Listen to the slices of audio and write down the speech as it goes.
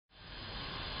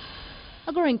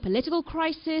A growing political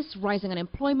crisis, rising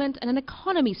unemployment, and an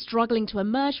economy struggling to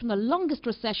emerge from the longest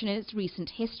recession in its recent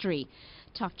history.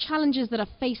 Tough challenges that are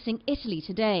facing Italy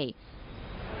today.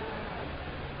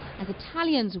 As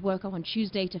Italians woke up on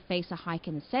Tuesday to face a hike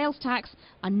in the sales tax,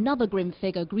 another grim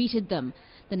figure greeted them.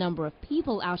 The number of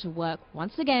people out of work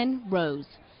once again rose.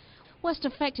 Worst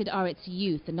affected are its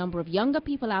youth. The number of younger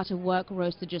people out of work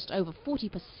rose to just over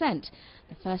 40%,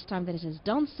 the first time that it has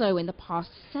done so in the past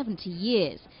 70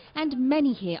 years. And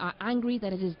many here are angry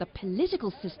that it is the political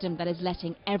system that is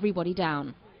letting everybody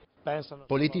down.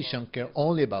 Politicians care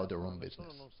only about their own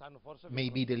business.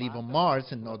 Maybe they live on Mars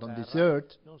and not on this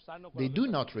Earth. They do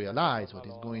not realize what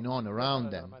is going on around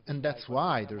them, and that's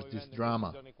why there's this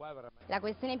drama.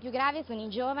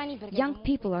 Young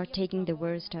people are taking the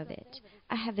worst of it.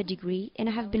 I have a degree and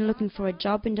I have been looking for a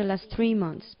job in the last 3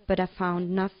 months, but I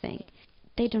found nothing.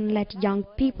 They don't let young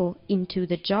people into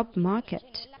the job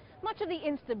market. Much of the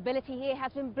instability here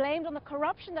has been blamed on the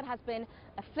corruption that has been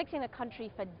afflicting the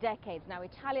country for decades. Now,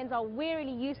 Italians are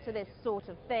wearily used to this sort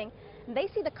of thing, and they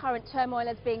see the current turmoil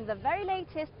as being the very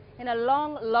latest in a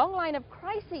long line of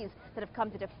crises that have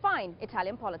come to define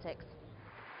Italian politics.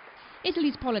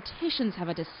 Italy's politicians have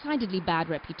a decidedly bad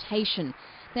reputation.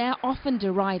 They are often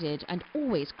derided and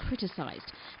always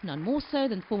criticized, none more so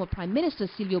than former Prime Minister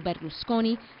Silvio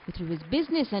Berlusconi, who through his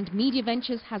business and media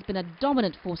ventures has been a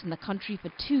dominant force in the country for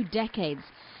 2 decades.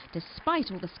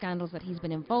 Despite all the scandals that he's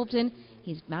been involved in,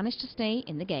 he's managed to stay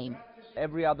in the game.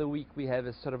 Every other week we have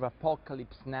a sort of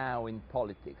apocalypse now in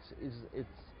politics.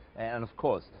 And of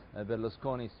course,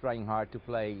 Berlusconi is trying hard to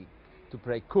play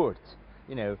court.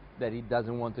 You know, that he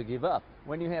doesn't want to give up.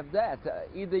 When you have that,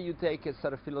 either you take a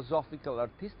sort of philosophical,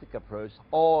 artistic approach,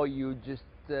 or you just,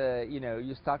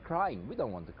 you start crying. We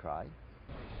don't want to cry.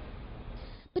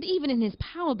 But even in his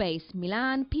power base,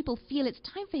 Milan, people feel it's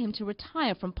time for him to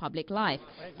retire from public life,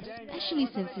 especially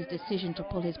since his decision to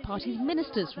pull his party's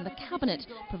ministers from the cabinet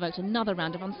provoked another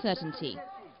round of uncertainty.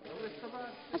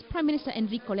 As Prime Minister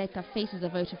Enrico Letta faces a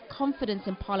vote of confidence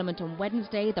in Parliament on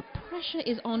Wednesday, the pressure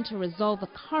is on to resolve the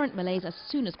current malaise as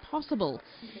soon as possible.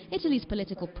 Italy's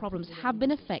political problems have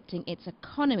been affecting its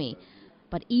economy.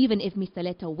 But even if Mr.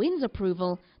 Letta wins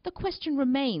approval, the question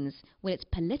remains, will its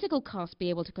political caste be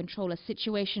able to control a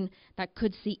situation that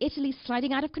could see Italy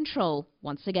sliding out of control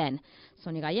once again?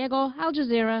 Sonia Gallego, Al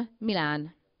Jazeera,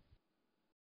 Milan.